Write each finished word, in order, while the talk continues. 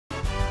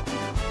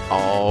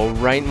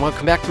Alright, and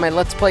welcome back to my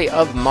Let's Play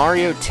of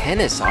Mario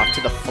Tennis. Off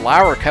to the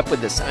Flower Cup with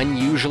this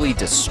unusually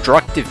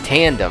destructive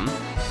tandem.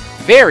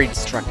 Very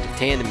destructive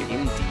tandem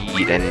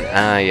indeed, and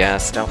yeah,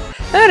 still.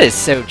 That is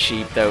so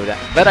cheap though,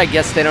 but I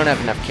guess they don't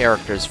have enough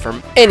characters for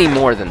any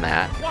more than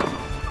that.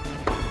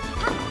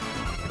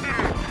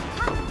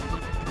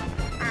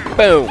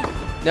 Boom.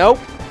 Nope.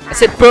 I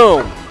said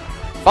boom.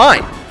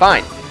 Fine,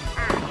 fine.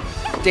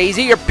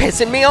 Daisy, you're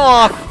pissing me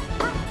off.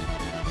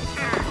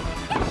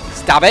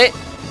 Stop it.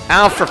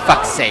 Oh, for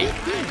fuck's sake.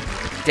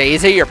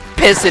 Daisy, you're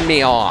pissing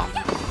me off.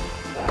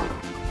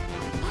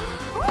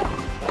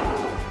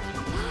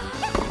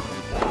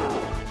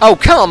 Oh,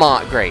 come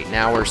on. Great,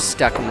 now we're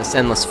stuck in this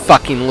endless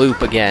fucking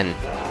loop again.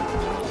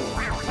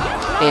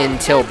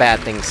 Until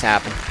bad things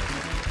happen.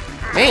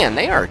 Man,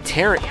 they are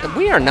tearing...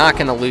 We are not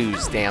going to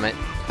lose, damn it.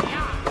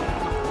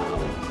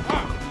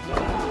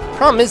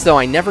 Problem is, though,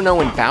 I never know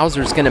when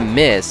Bowser's going to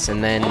miss,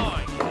 and then...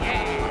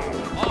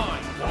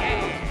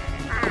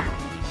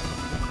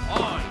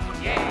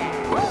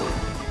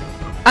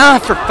 Ah,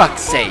 for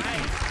fuck's sake.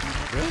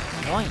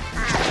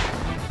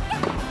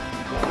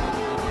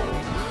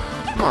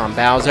 Come on,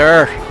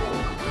 Bowser.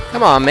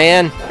 Come on,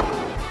 man.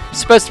 You're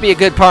supposed to be a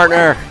good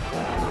partner.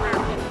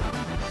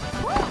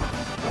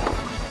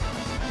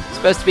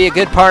 Supposed to be a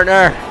good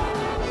partner.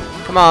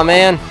 Come on,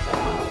 man.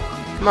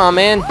 Come on,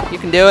 man. You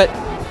can do it.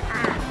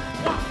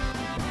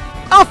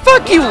 Oh,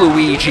 fuck you,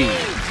 Luigi.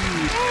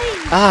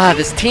 Ah,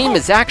 this team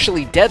is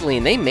actually deadly,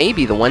 and they may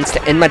be the ones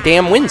to end my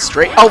damn win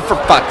streak. Oh, for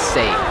fuck's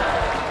sake.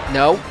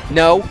 No,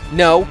 no,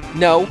 no,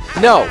 no,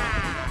 no.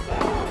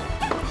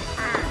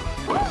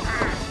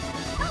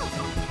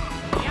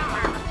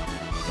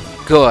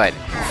 Good.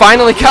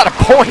 Finally got a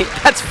point.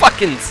 That's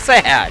fucking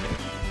sad.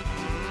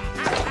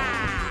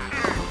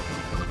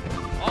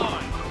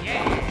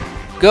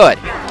 Good.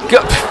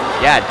 Good.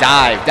 Yeah,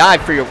 dive.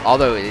 Dive for your...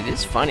 Although, it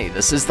is funny.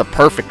 This is the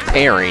perfect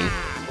pairing.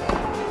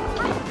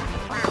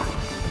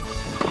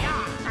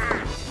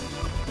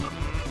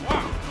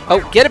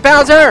 Oh, get it,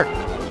 Bowser!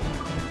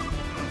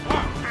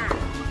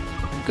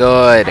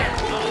 Good.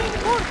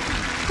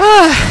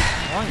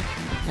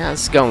 Yeah,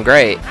 this is going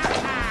great.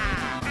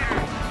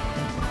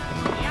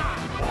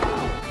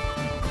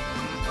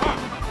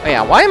 Oh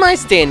yeah, why am I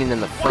standing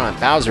in the front?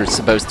 Bowser's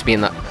supposed to be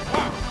in the...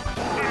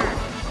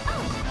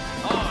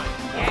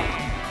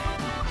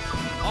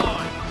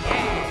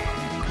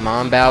 Come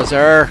on,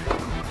 Bowser.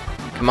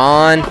 Come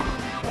on.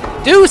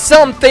 Do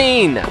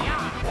something!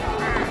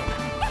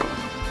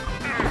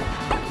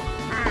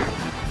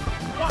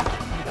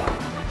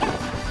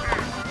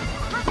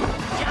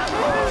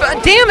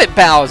 Damn it,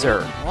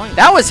 Bowser!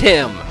 That was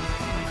him!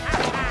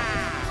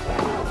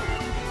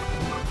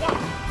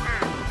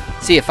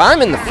 See, if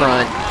I'm in the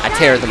front, I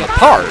tear them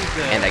apart,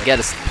 and I get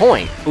us the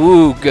point.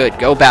 Ooh, good.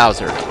 Go,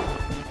 Bowser.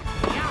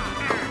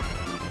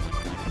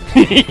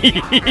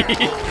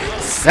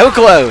 So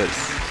close!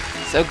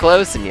 So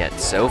close, and yet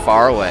so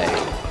far away.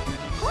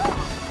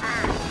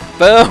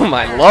 Boom!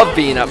 I love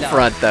being up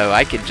front, though.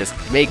 I could just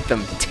make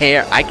them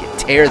tear... I could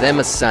tear them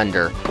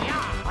asunder.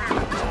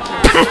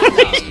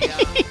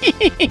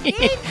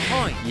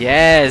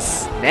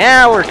 Yes,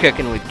 now we're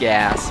cooking with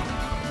gas.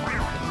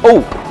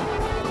 Oh,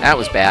 that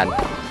was bad.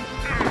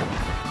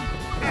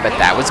 But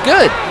that was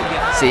good.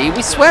 See,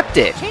 we swept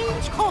it.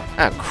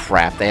 Oh,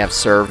 crap, they have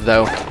serve,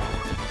 though.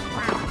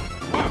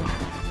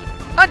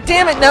 Oh,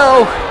 damn it,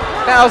 no.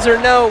 Bowser,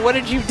 no, what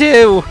did you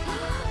do?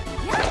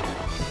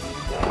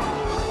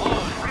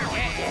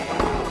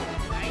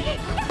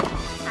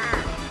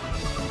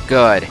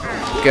 Good,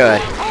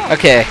 good.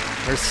 Okay.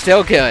 We're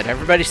still good.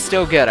 Everybody's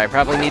still good. I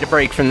probably need a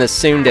break from this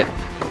soon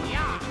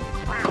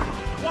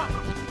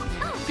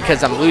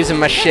because I'm losing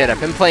my shit.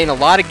 I've been playing a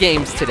lot of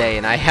games today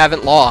and I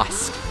haven't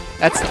lost.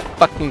 That's the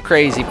fucking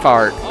crazy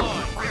part.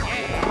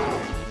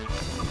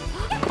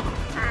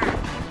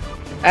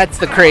 That's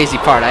the crazy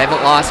part. I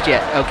haven't lost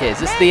yet. Okay, is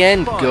this the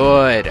end?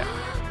 Good.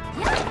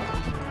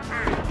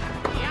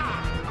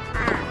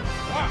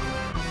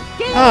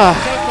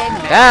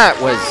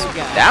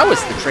 That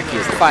was the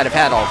trickiest fight I've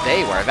had all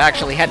day, where I've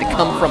actually had to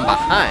come from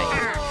behind.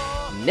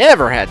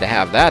 Never had to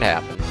have that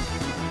happen.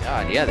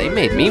 God, yeah, they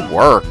made me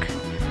work.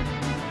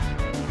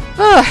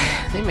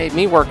 They made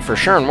me work for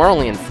sure, and we're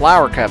only in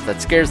Flower Cup.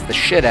 That scares the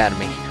shit out of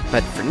me.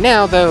 But for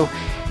now, though,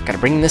 gotta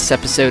bring this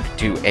episode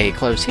to a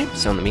close here.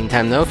 So in the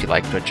meantime, though, if you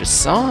liked what you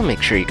saw,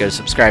 make sure you go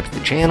subscribe to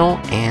the channel.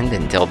 And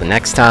until the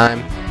next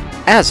time,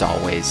 as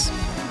always,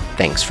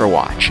 thanks for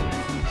watching.